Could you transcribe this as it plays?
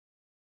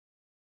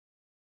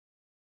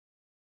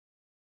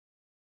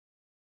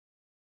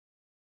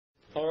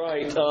All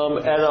right. At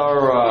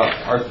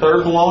our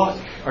third block,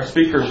 our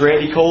speaker is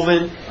Randy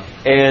Colvin,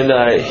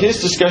 and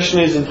his discussion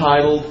is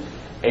entitled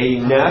 "A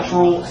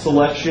Natural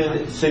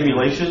Selection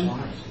Simulation: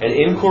 An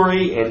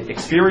Inquiry and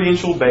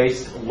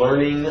Experiential-Based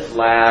Learning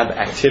Lab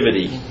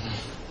Activity."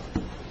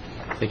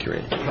 Thank you,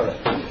 Randy. All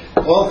right.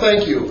 Well,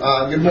 thank you.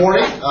 Good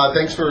morning.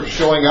 Thanks for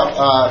showing up.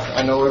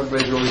 I know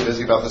everybody's really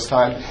busy about this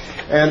time.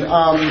 And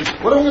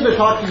what I'm going to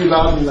talk to you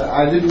about, and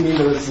I didn't mean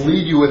to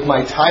lead you with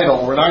my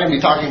title. We're not going to be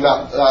talking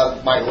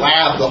about my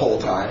lab the whole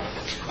time.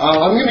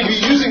 I'm going to be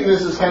using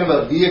this as kind of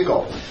a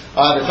vehicle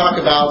to talk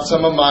about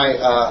some of my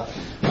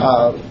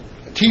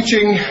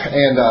teaching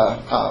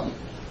and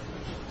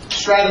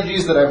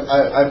strategies that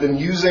I've been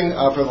using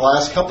for the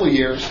last couple of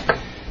years,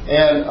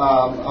 and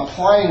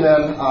applying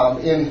them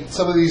in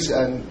some of these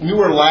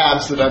newer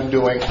labs that I'm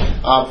doing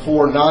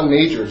for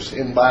non-majors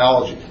in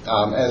biology.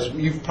 As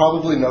you've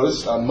probably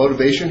noticed,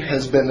 motivation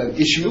has been an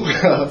issue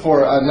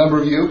for a number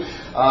of you.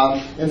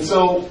 And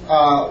so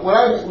what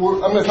I'm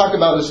going to talk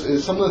about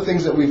is some of the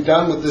things that we've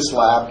done with this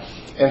lab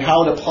and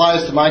how it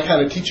applies to my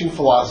kind of teaching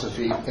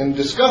philosophy, and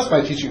discuss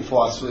my teaching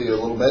philosophy a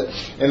little bit,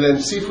 and then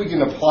see if we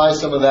can apply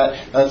some of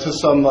that to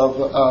some of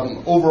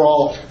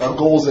overall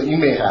goals that you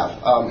may have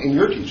in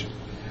your teaching.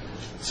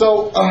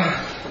 So,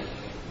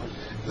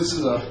 this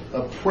is a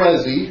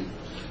Prezi,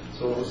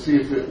 so we'll see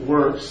if it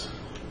works.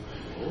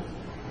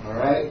 All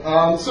right.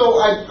 So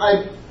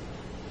I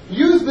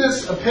use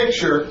this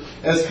picture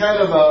as kind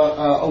of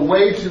a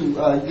way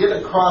to get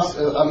across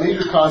a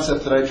major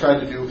concept that I try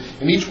to do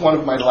in each one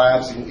of my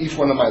labs and each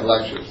one of my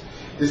lectures.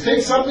 Is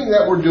take something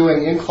that we're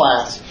doing in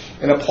class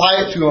and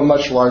apply it to a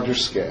much larger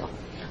scale.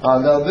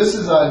 Now, this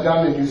is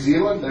done in New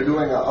Zealand. They're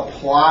doing a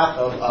plot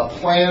of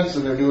plants,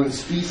 and they're doing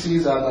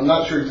species. I'm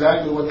not sure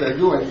exactly what they're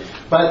doing,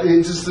 but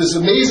it's just this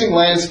amazing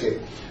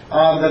landscape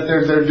that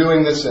they're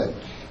doing this in.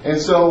 And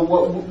so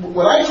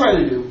what I try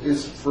to do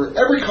is, for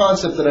every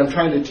concept that I'm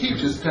trying to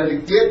teach, is try to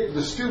get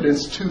the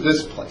students to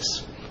this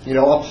place. You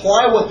know,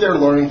 apply what they're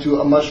learning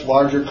to a much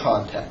larger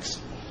context.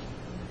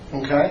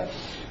 Okay?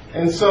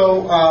 And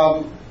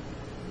so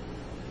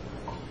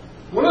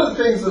one of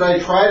the things that I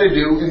try to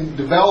do in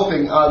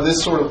developing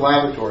this sort of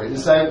laboratory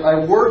is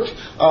I worked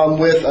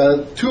with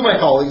two of my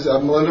colleagues,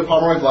 Melinda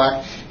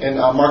Pomeroy-Black and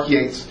Mark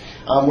Yates.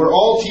 We're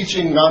all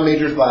teaching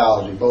non-majors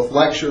biology, both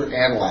lecture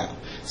and lab.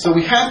 So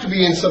we have to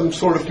be in some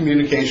sort of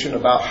communication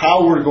about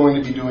how we're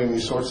going to be doing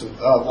these sorts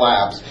of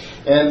labs.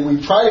 And we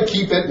try to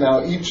keep it,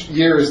 now each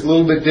year is a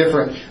little bit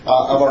different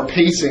of our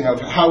pacing of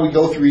how we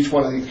go through each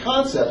one of these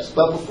concepts.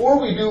 But before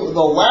we do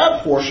the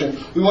lab portion,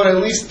 we want to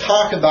at least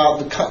talk about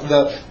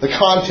the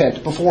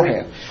content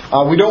beforehand.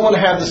 We don't want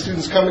to have the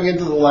students coming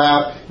into the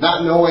lab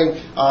not knowing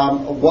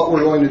what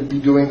we're going to be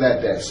doing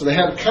that day. So they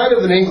have kind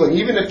of an inkling,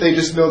 even if they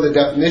just know the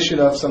definition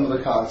of some of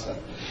the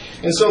concepts.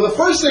 And so the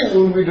first thing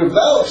when we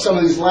develop some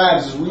of these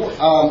labs is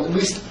at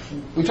least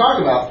we talk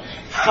about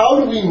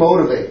how do we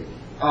motivate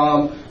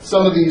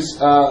some of these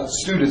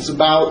students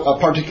about a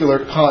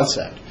particular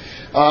concept.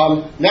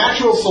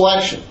 Natural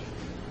selection.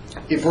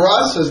 For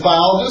us as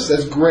biologists,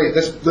 that's great.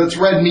 That's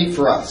red meat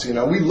for us. You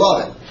know, we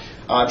love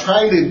it.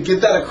 Trying to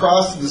get that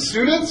across to the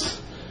students,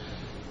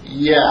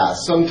 yeah,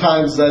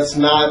 sometimes that's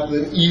not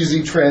an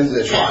easy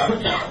transition.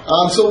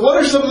 So what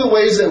are some of the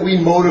ways that we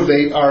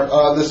motivate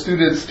the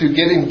students to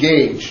get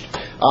engaged?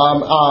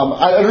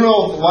 I don't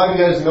know if a lot of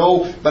you guys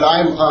know, but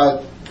I'm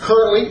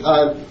currently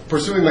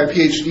pursuing my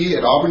PhD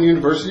at Auburn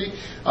University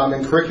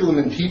in curriculum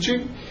and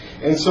teaching.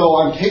 And so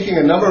I'm taking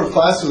a number of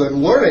classes.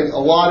 I'm learning a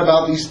lot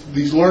about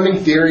these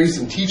learning theories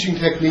and teaching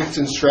techniques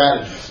and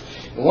strategies.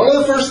 And one of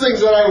the first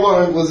things that I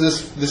learned was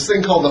this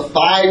thing called the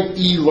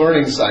 5E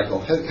learning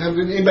cycle. Have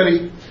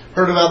anybody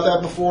heard about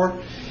that before?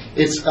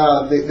 It's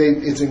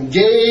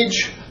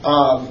engage,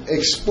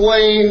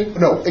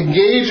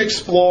 engage,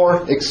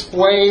 explore,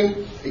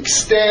 explain,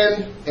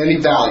 extend, and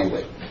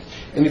evaluate.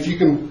 And if you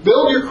can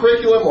build your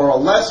curriculum or a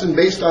lesson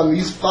based on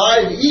these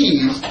 5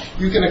 E's,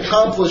 you can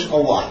accomplish a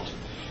lot.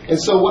 And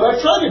so what I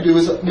try to do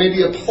is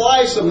maybe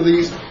apply some of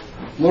these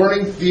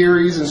learning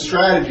theories and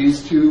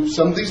strategies to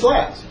some of these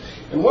labs.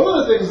 And one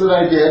of the things that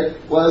I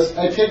did was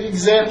I take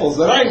examples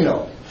that I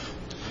know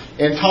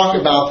and talk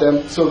about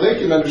them so they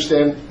can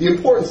understand the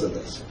importance of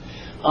this.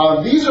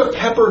 These are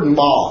peppered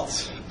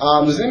moths.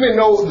 Does anybody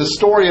know the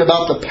story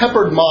about the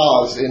peppered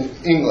moths in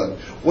England?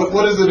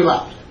 What is it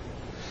about?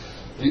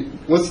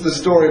 What's the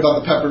story about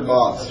the peppered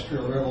moths?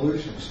 Industrial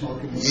Revolution,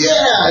 smoking.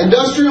 Yeah,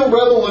 Industrial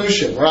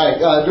Revolution, right.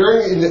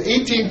 In the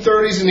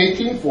 1830s and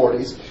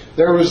 1840s,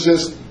 there was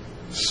just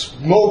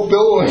smoke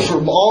billowing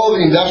from all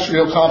the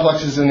industrial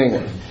complexes in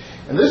England.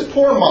 And this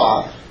poor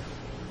moth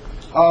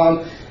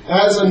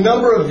has a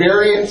number of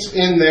variants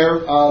in their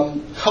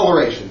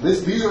coloration.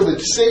 These are the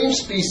same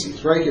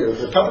species right here.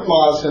 The peppered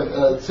moths have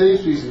the same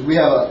species. We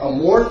have a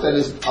morph that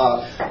is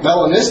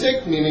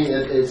melanistic, meaning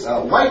it's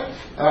white,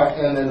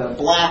 and then a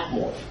black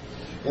morph.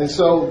 And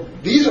so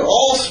these are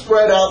all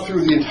spread out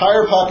through the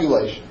entire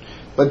population.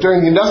 But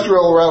during the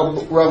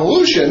Industrial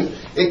Revolution,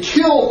 it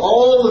killed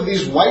all of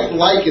these white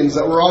lichens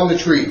that were on the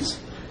trees.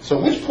 So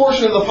which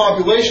portion of the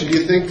population do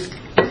you think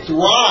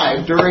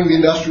thrived during the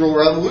Industrial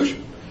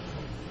Revolution?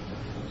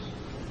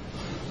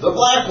 The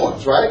black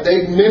ones, right?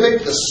 They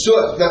mimicked the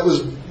soot that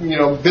was,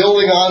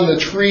 building on the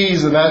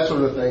trees and that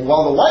sort of thing.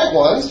 While the white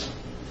ones,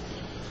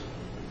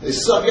 they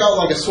suck out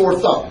like a sore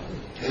thumb.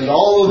 And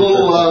all the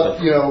little,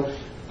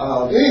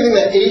 anything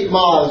that ate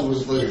moths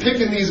was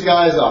picking these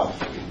guys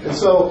off. And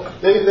so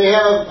they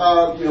have,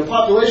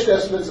 population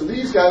estimates of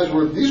these guys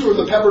these were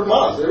the peppered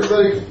moths.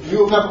 Everybody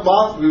knew a peppered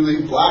moth, knew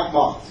these black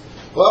moths.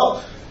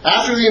 Well,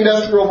 after the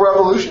Industrial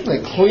Revolution,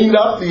 they cleaned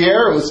up the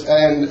air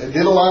and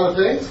did a lot of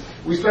things.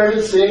 We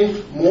started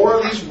seeing more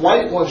of these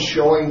white ones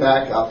showing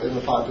back up in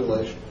the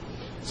population.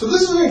 So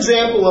this is an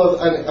example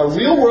of a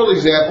real-world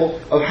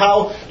example of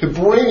how to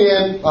bring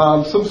in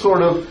some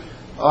sort of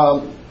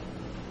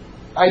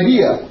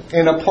idea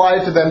and apply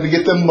it to them to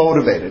get them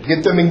motivated,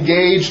 get them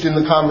engaged in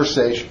the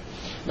conversation.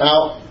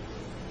 Now,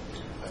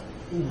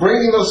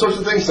 bringing those sorts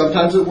of things,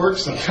 sometimes it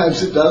works,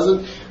 sometimes it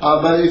doesn't,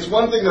 but it's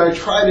one thing that I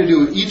try to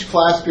do each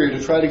class period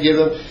to try to get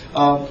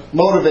them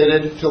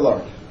motivated to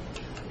learn.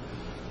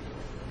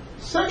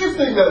 Second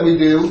thing that we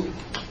do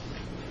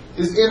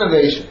is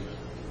innovation.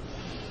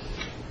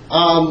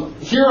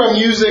 Here I'm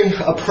using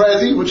a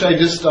Prezi, which I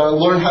just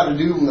learned how to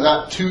do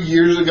not 2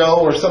 years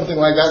ago or something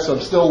like that, so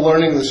I'm still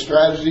learning the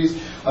strategies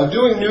of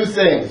doing new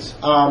things,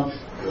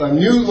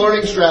 new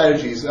learning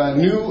strategies,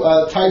 new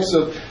types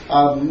of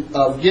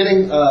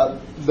getting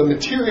the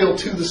material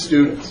to the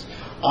students.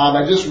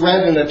 I just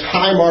read in a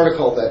Time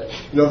article that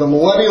the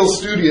millennial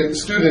student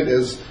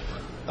is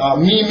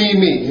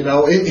me.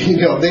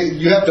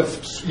 You have to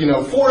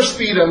force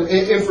feed them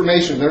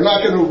information. They're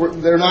not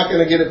going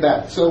to get it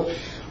back. So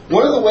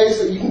one of the ways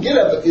that you can get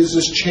at it is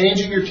just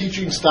changing your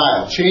teaching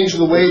style, change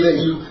the way that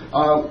you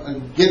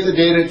get the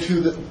data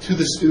to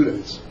the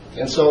students.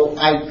 And so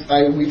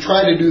we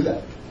try to do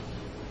that.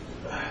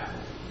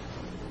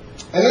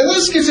 And then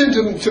this gets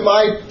into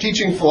my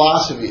teaching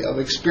philosophy of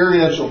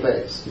experiential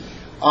base.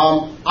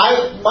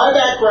 My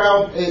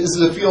background is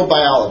as a field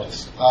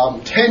biologist.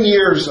 10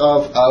 years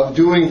of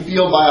doing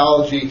field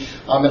biology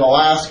in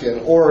Alaska,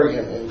 in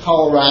Oregon, in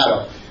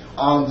Colorado.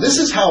 This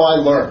is how I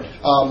learned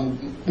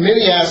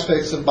many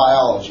aspects of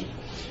biology.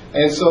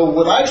 And so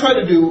what I try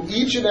to do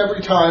each and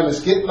every time is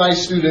get my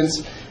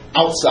students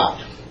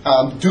outside.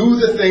 Do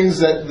the things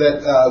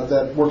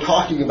that we're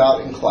talking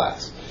about in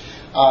class.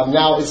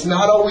 Now, it's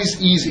not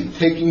always easy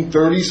taking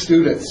 30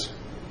 students,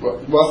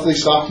 roughly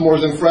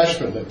sophomores and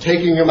freshmen, and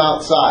taking them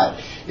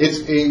outside.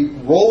 It's a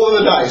roll of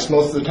the dice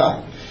most of the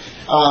time.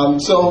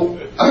 So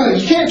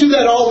you can't do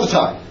that all the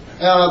time.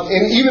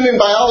 And even in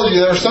biology,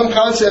 there are some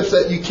concepts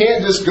that you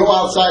can't just go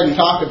outside and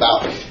talk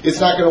about. It's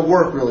not going to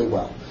work really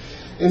well.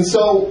 And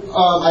so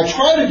I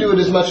try to do it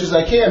as much as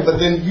I can, but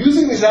then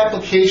using these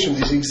applications,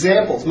 these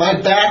examples,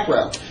 my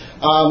background.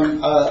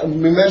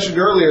 We mentioned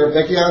earlier,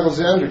 Becky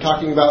Alexander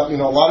talking about, a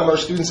lot of our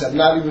students have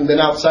not even been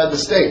outside the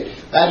state.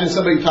 Imagine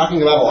somebody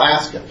talking about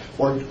Alaska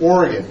or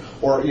Oregon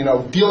or,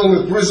 dealing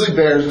with grizzly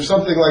bears or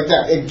something like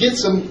that. It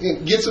gets them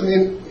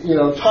in,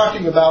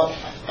 talking about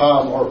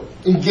or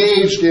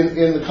engaged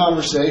in the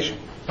conversation.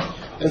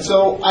 And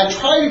so I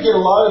try to get a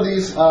lot of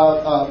these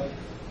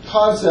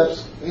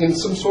concepts in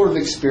some sort of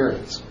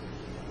experience.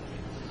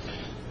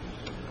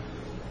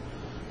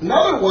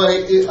 Another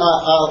way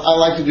I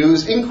like to do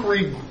is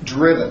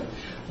inquiry-driven.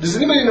 Does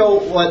anybody know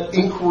what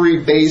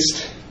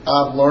inquiry-based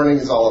learning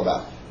is all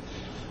about?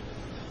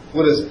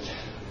 What is it?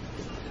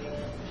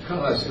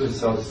 Kind of like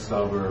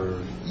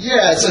self-discover.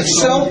 Yeah, it's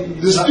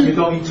like you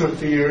don't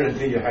interfere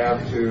until you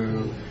have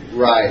to.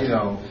 Right.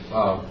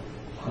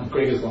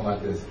 Greg is going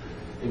like this.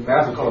 In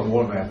math, we call it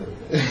Moore method.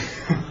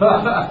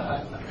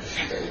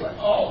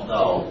 Oh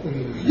no!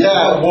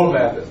 Yeah, Moore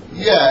method.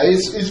 Yeah,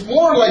 it's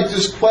more like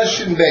just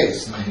question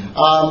based.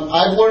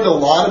 I've learned a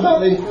lot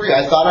about inquiry.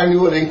 I thought I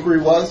knew what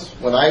inquiry was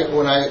when I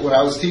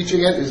was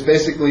teaching it. Is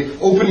basically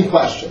opening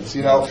questions.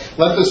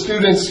 Let the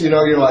students.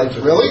 You're like,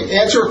 really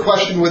answer a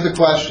question with a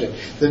question.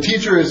 The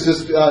teacher is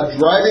just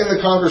driving the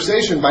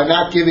conversation by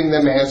not giving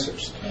them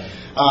answers.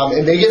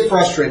 And they get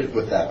frustrated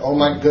with that. Oh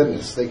my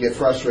goodness, they get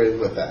frustrated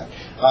with that.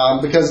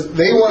 Because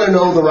they want to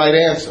know the right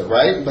answer,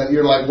 right? But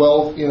you're like,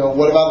 well,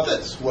 what about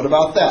this? What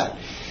about that?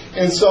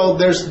 And so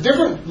there's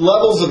different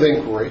levels of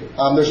inquiry.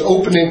 There's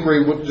open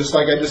inquiry, just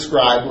like I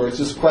described, where it's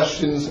just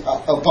questions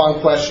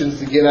upon questions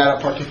to get at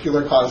a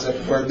particular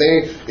concept, where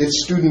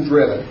it's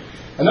student-driven.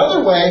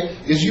 Another way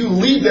is you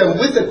lead them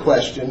with a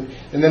question,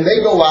 and then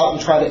they go out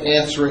and try to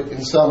answer it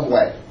in some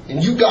way.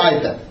 And you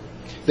guide them.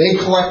 They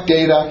collect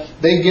data,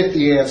 they get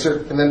the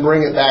answer, and then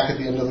bring it back at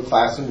the end of the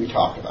class and we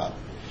talk about it.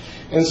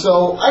 And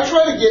so I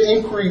try to get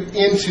inquiry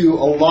into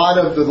a lot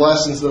of the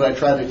lessons that I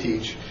try to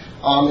teach.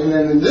 And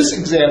then in this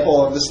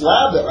example of this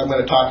lab that I'm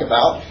going to talk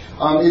about,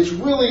 it's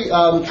really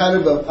kind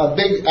of a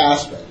big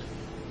aspect.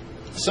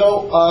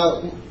 So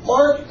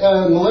Mark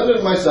and Melinda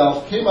and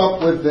myself came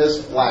up with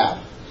this lab.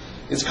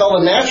 It's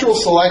called a natural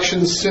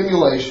selection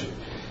simulation.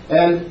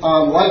 And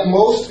like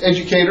most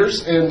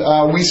educators,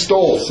 we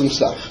stole some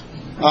stuff.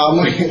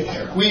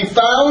 We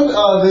found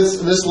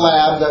this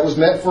lab that was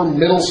meant for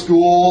middle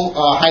school,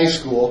 high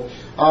school,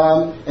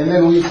 and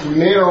then we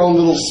made our own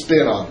little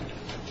spin on it.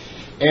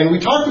 And we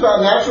talked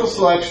about natural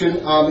selection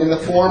in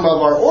the form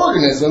of our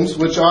organisms,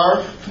 which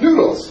are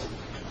noodles.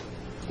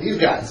 These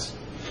guys.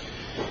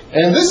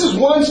 And this is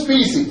one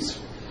species.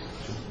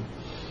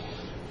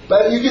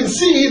 But you can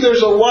see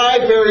there's a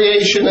wide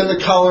variation in the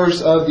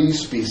colors of these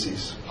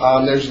species.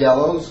 There's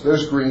yellows,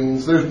 there's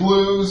greens, there's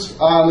blues,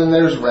 and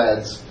there's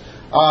reds.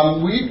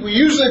 We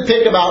usually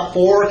pick about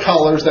 4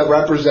 colors that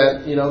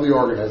represent, the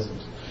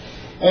organisms.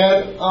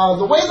 And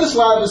the way this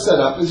lab is set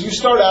up is you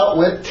start out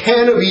with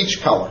 10 of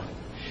each color.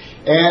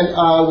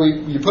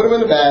 And you put them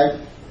in a bag,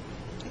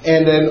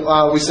 and then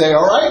we say,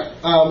 all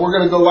right, we're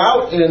going to go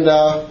out and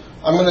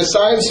I'm going to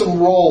assign some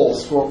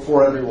roles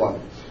for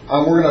everyone.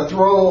 We're going to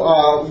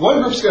throw,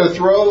 one group's going to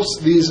throw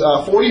these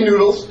 40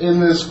 noodles in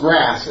this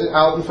grass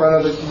out in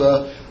front of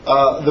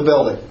the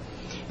building.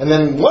 And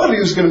then one of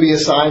you is going to be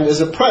assigned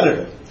as a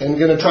predator and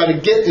going to try to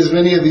get as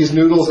many of these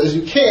noodles as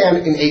you can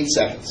in 8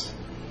 seconds.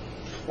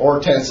 Or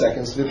 10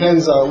 seconds.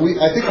 Depends.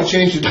 I think we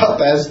changed it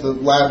up as the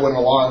lab went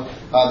along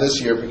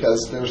this year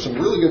because there were some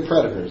really good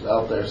predators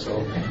out there. So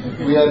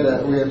we had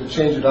to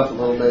change it up a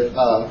little bit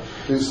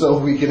so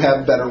we could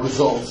have better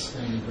results.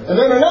 And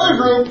then another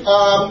group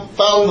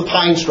found the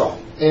pine straw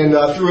and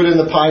threw it in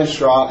the pine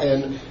straw.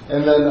 And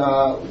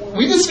then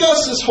we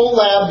discussed this whole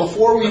lab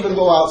before we even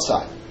go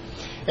outside.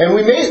 And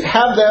we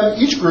have them,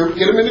 each group,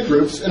 get them into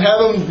groups and have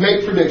them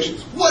make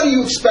predictions. What do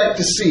you expect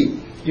to see,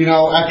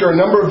 after a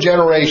number of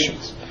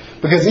generations?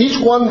 Because each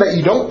one that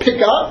you don't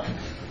pick up,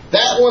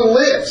 that one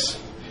lives.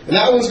 And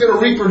that one's going to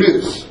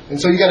reproduce. And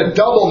so you got to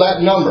double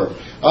that number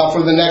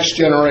for the next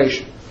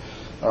generation.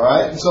 All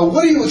right? And so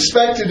what do you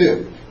expect to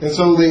do? And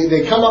so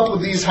they come up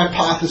with these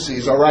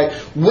hypotheses, all right?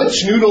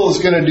 Which noodle is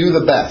going to do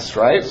the best,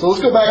 right? So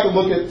let's go back and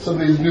look at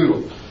some of these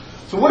noodles.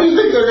 So what do you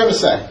think they're going to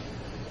say?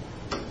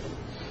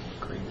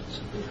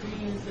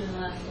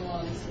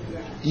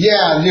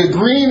 Yeah,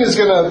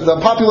 the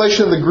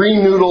population of the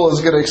green noodle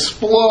is going to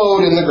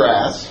explode in the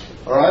grass.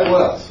 All right,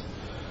 what else?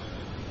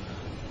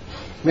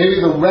 Maybe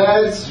the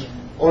reds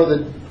or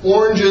the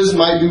oranges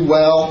might do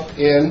well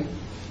in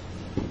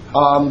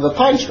the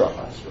pine straw.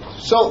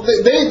 So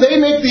they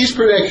make these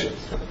predictions.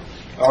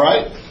 All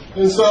right?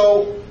 And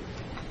so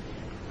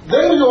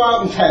then we go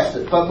out and test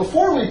it. But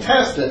before we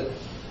test it,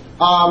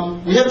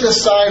 we have to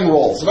assign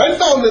roles. And I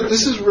found that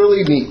this is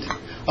really neat.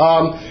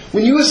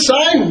 When you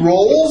assign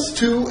roles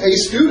to a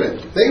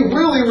student, they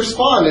really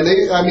respond.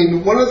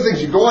 And one of the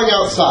things, you're going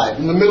outside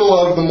in the middle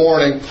of the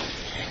morning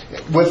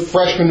with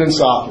freshmen and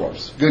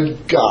sophomores.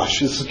 Good gosh,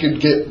 this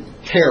could get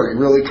hairy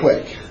really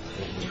quick.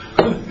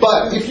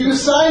 But if you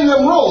assign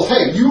them roles,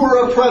 hey, you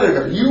are a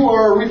predator, you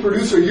are a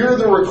reproducer, you're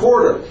the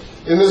recorder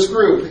in this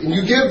group, and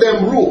you give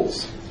them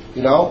rules.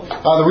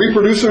 The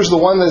reproducer is the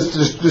one that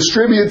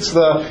distributes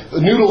the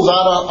noodles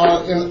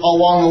out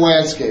along the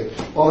landscape.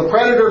 Well, the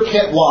predator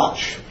can't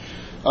watch.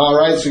 All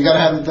right, so you got to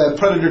have the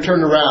predator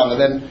turned around,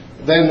 and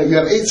then you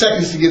have 8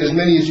 seconds to get as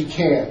many as you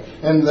can.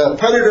 And the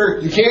predator,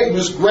 you can't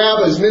just grab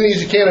as many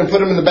as you can and put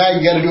them in the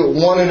bag. You got to do it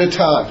one at a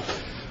time.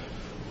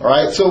 All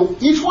right, so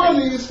each one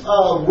of these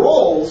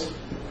roles,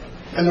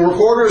 and the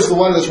recorder is the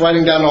one that's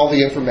writing down all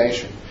the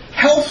information,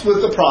 helps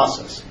with the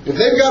process. If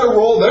they've got a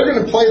role, they're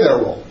going to play their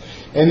role.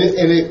 And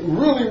it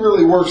really,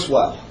 really works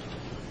well.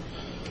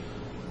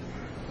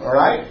 All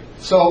right?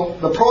 So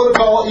the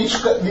protocol, each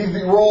of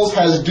the roles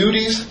has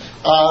duties,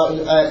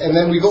 and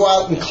then we go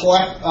out and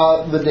collect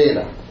the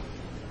data.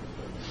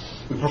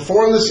 We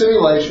perform the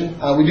simulation.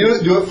 We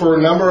do it for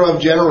a number of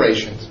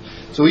generations.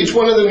 So each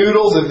one of the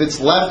noodles, if it's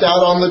left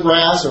out on the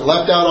grass or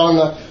left out on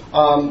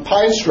the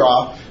pine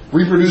straw,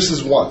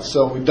 reproduces once.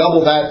 So we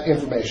double that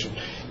information.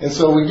 And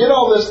so we get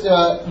all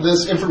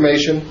this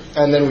information,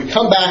 and then we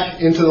come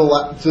back into the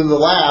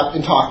lab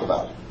and talk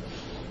about it.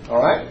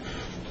 All right?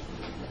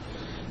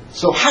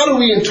 So how do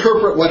we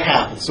interpret what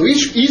happens? So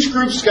each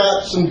group's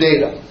got some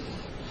data,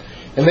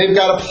 and they've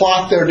got to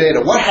plot their data.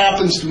 What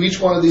happens to each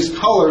one of these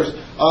colors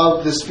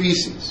of the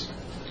species?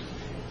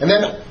 And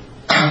then,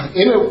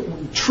 in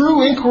a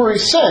true inquiry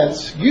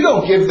sense, you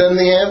don't give them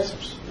the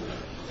answers.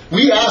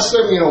 We ask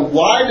them,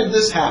 why did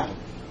this happen?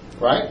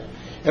 Right?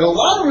 And a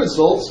lot of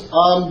results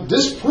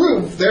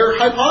disprove their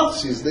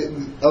hypotheses.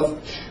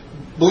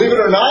 Believe it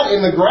or not,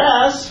 in the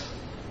grass,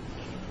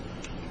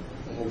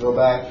 and we'll go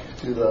back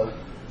to the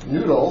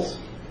noodles.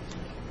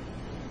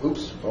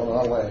 Oops, going the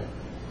wrong way.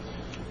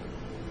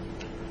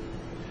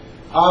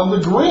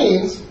 The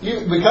greens,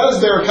 because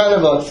they're kind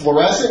of a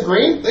fluorescent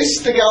green, they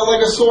stick out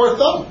like a sore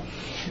thumb.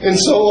 And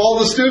so all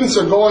the students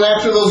are going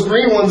after those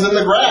green ones in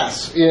the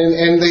grass.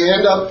 And they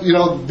end up,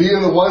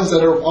 being the ones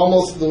that are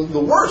almost the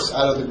worst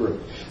out of the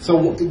group. So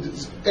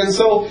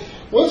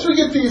once we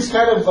get these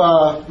kind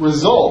of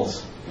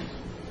results,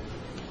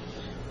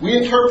 we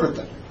interpret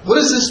them. What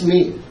does this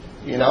mean?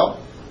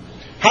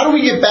 How do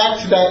we get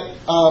back to that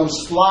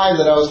slide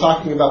that I was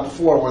talking about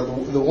before, where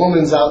the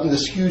woman's out in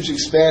this huge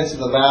expanse of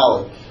the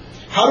valley?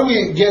 How do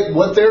we get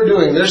what they're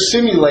doing? They're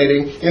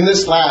simulating in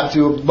this lab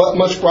to a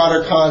much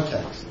broader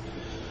context.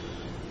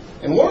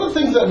 And one of the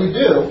things that we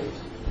do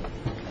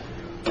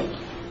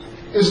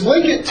is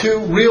link it to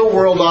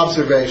real-world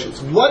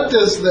observations. What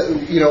does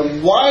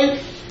why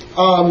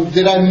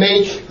did I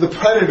make the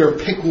predator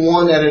pick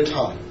one at a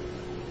time?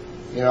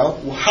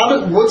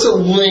 What's a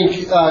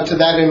link to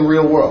that in the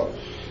real world?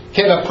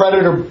 Can a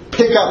predator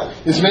pick up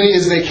as many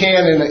as they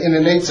can in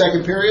an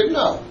 8-second period?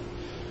 No.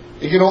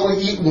 It can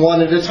only eat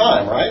one at a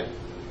time, right?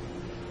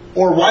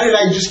 Or why did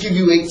I just give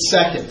you 8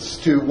 seconds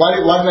why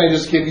didn't I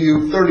just give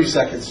you 30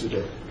 seconds to do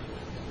it?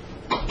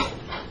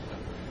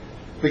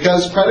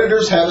 Because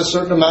predators have a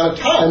certain amount of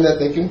time that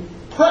they can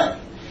prey.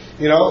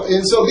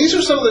 And so these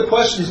are some of the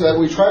questions that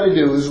we try to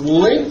do, is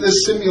link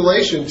this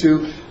simulation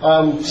to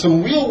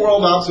some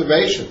real-world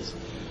observations.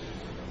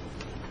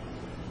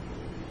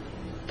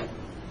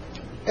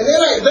 And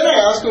then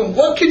I ask them,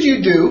 what could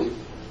you do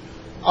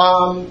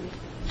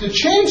to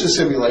change the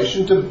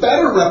simulation to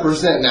better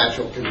represent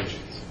natural conditions?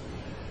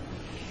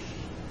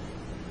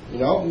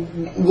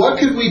 What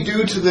could we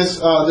do to this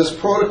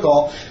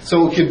protocol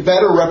so it could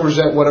better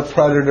represent what a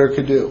predator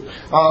could do?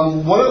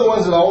 One of the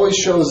ones that always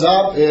shows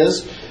up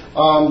is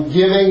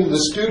giving the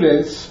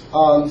students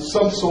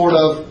some sort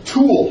of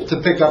tool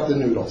to pick up the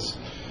noodles,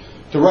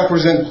 to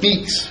represent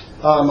beaks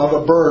of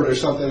a bird or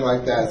something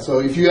like that. So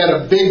if you had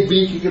a big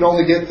beak, you could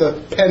only get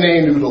the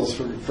penne noodles,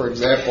 for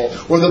example,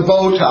 or the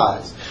bow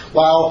ties,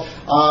 while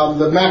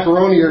the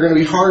macaroni are going to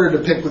be harder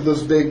to pick with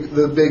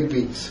the big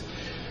beaks.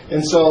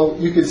 And so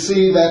you could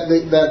see that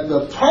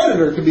the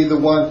predator could be the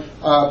one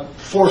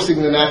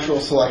forcing the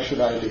natural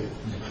selection idea.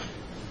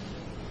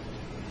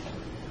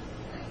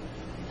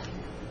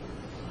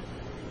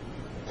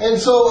 And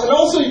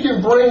also you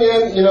can bring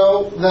in,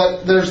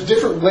 that there's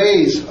different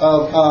ways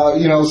of,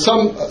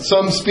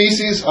 some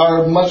species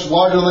are much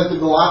larger, like the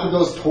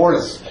Galapagos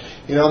tortoise.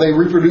 They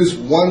reproduce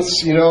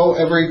once,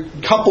 every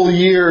couple of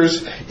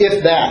years,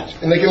 if that.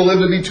 And they can live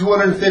to be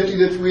 250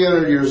 to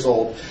 300 years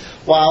old.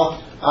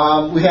 While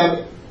we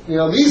have,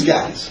 these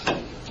guys.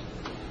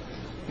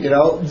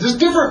 Just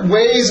different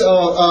ways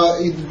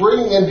of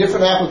bringing in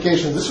different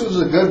applications. This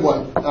was a good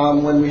one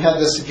when we had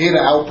the cicada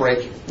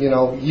outbreak,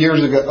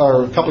 years ago,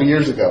 or a couple of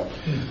years ago.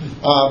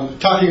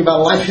 Talking about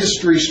a life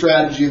history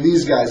strategy of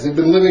these guys. They've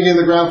been living in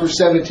the ground for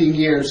 17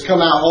 years,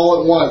 come out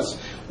all at once.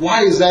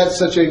 Why is that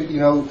such a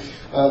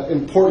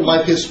important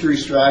life history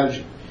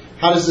strategy?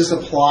 How does this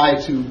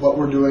apply to what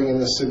we're doing in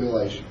this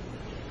simulation?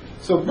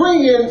 So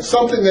bringing in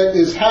something that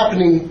is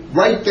happening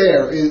right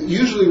there, it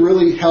usually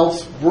really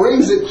helps,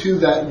 brings it to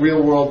that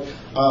real world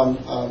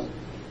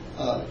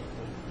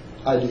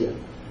idea.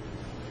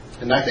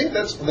 And I think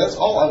that's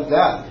all I've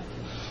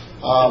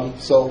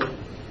got. So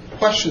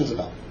questions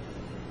about it?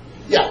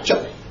 Yeah,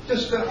 Chuck.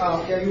 Just, you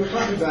were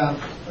talking about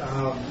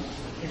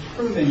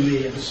improving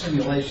the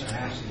simulation,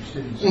 asking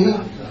students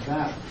about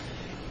that.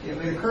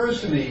 It occurs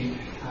to me,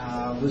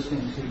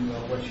 listening to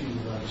what you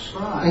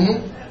described,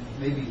 and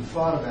maybe you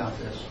thought about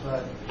this,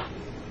 but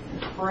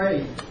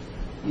prey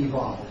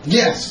evolved.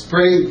 Yes,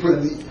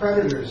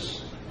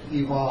 predators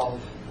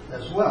evolve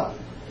as well.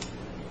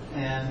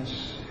 And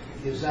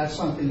is that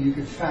something you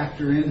could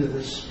factor into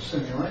this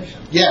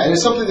simulation? Yeah, and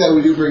it's something that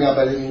we do bring up.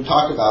 I didn't even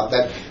talk about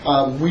that.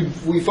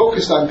 We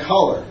focused on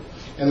color.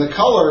 And the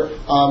color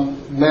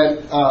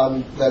meant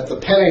that the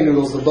penne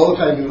noodles, the bow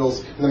tie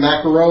noodles, and the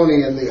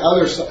macaroni and the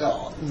others,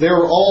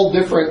 they're all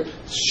different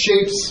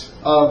shapes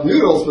of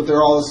noodles, but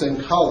they're all the same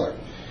color.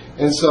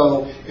 And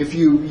so if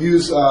you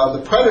use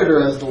the predator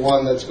as the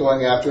one that's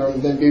going after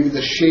them, then maybe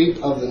the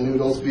shape of the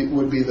noodles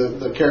would be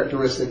the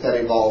characteristic that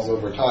evolves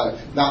over time,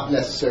 not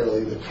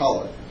necessarily the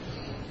color.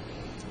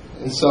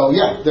 And so,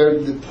 yeah,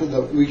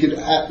 we could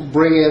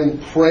bring in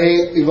prey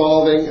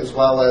evolving as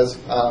well as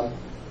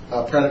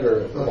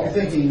predator evolving. Well, if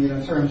you're thinking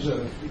in terms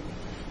of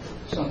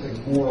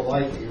something more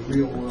like a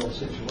real-world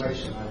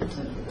situation, I would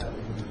think that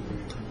would be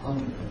a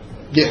component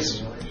of the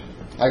simulation.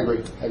 I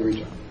agree,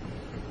 John.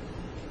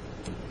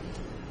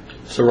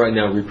 So right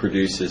now,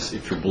 reproduces,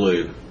 if you're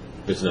blue,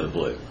 there's another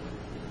blue.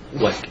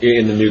 Like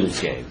in the noodles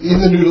game.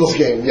 In the noodles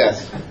game,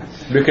 yes.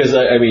 Because,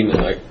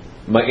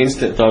 my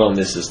instant thought on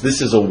this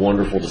is a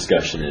wonderful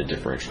discussion in a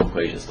differential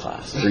equations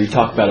class. Where you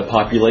talk about a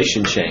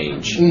population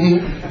change,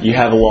 you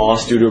have a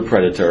loss due to a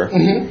predator,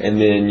 and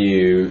then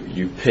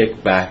you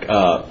pick back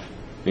up,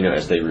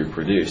 as they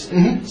reproduce.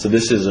 So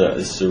this is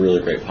a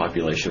really great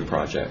population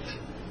project.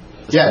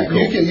 Yeah, cool.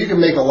 you can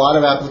make a lot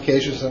of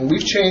applications, and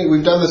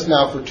we've done this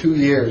now for 2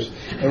 years,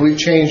 and we've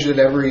changed it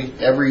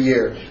every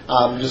year.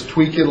 Just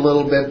tweak it a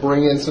little bit,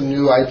 bring in some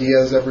new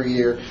ideas every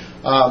year,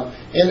 and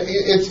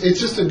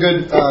it's just a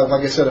good,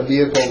 like I said, a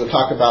vehicle to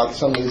talk about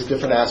some of these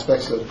different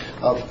aspects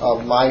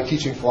of my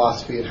teaching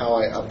philosophy and how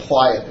I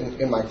apply it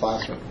in my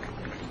classroom.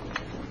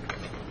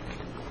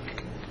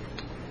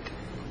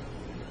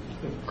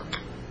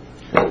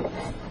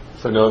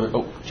 So no,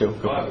 Joe,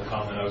 go I have ahead. a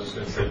comment. I was just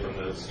going to say, from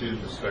the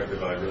student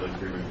perspective, I really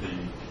agree with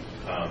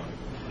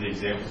the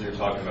examples you're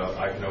talking about.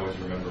 I can always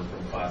remember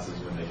from classes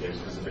when they gave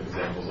specific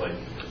examples, like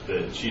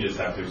the cheetahs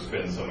have to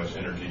expend so much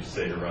energy,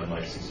 say, to run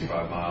like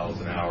 65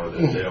 miles an hour, that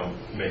if they don't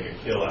make a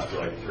kill after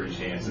like 3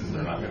 chances,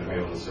 they're not going to be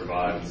able to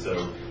survive. And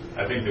so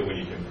I think that when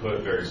you can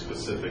put very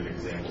specific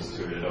examples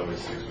to it, it always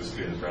sticks with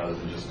students rather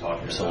than just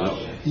talking about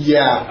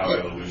how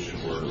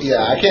evolution works.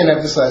 Yeah, I can't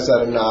emphasize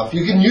that enough.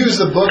 You can use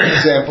the book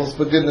examples,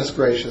 but goodness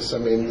gracious, I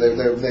mean, they've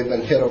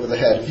been hit over the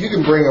head. If you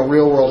can bring a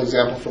real world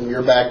example from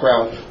your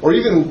background, or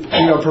even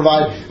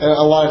provide, and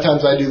a lot of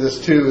times I do this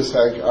too. It's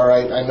like, all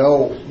right, I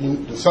know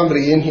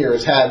somebody in here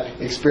has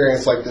had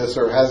experience like this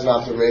or has an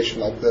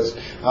observation like this.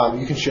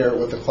 You can share it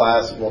with the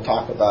class, and we'll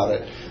talk about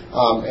it.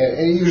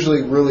 And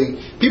usually,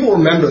 really, people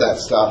remember that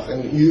stuff.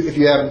 And if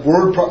you have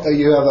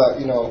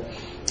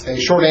a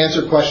short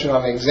answer question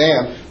on an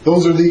exam,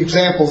 those are the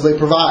examples they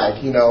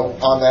provide.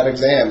 On that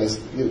exam is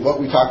what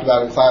we talked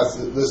about in class.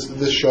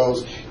 This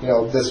shows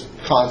this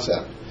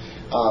concept,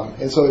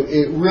 and so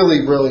it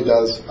really, really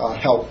does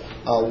help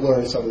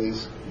learn some of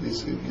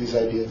these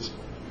ideas.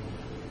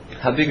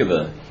 How big of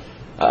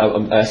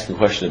I'm asking a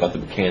question about the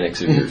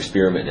mechanics of your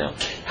experiment now.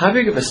 How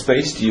big of a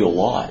space do you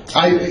allot?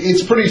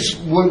 It's pretty.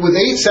 With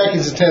 8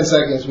 seconds and 10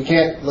 seconds, we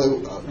can't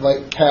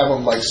have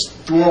them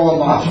throw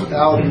them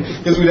out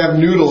because we'd have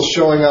noodles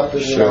showing up in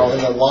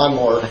the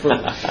lawnmower.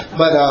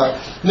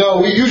 But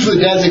no, we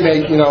usually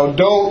designate.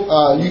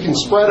 Don't. You can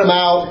spread them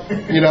out.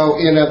 In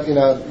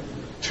a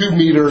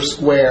 2-meter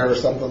square or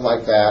something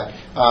like that.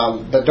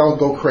 But don't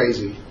go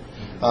crazy.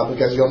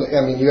 Because you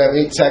have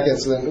 8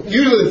 seconds, and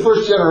usually the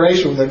first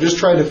generation, when they're just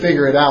trying to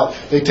figure it out,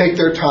 they take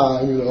their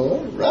time,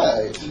 all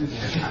right.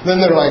 Then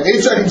they're 8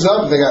 seconds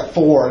up, they got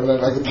 4, and then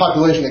the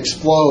population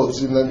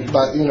explodes, and then they've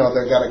got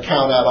to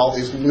count out all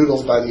these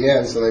noodles by the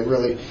end, so they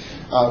really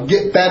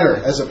get better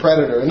as a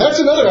predator. And that's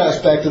another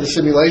aspect of the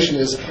simulation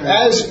is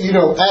as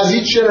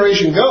each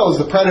generation goes,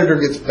 the predator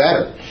gets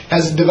better,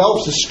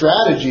 develops a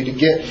strategy to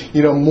get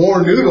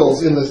more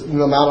noodles in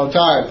the amount of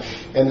time,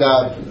 and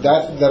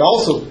that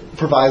also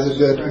provides a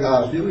good.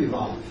 Predators do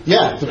evolve.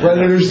 Yeah, the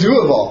predators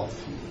do evolve.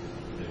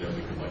 They don't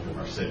become like a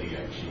Marseille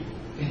sheep.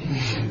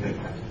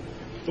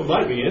 What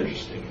might be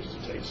interesting is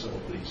to take some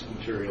of these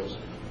materials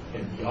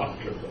and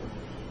doctor them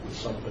with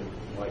something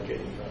like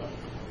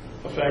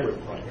a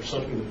fabric primer,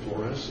 something that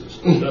fluoresces.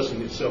 It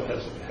doesn't itself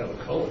have a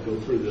color. Go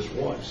through this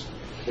once,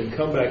 then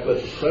come back,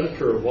 let the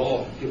predator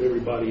evolve, give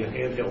everybody a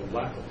handheld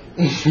black light.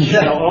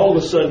 Yeah. Now all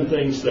of a sudden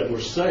things that were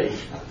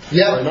safe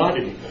are not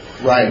anymore.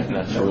 Right.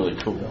 That's really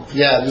cool.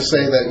 Yeah, just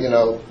say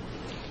that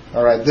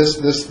all right,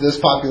 this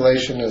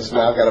population has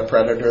now got a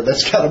predator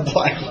that's got a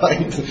black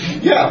light.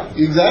 Yeah,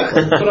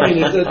 exactly. But I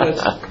mean,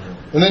 that's.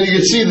 And then you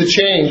can see the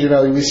change.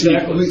 We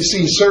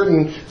see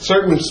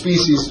certain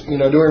species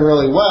doing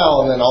really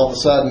well, and then all of a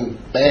sudden,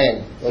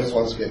 bang, those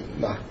ones get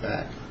knocked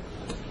back.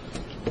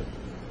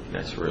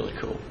 That's really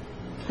cool.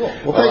 Cool.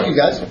 Well, thank you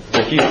guys.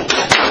 Thank you.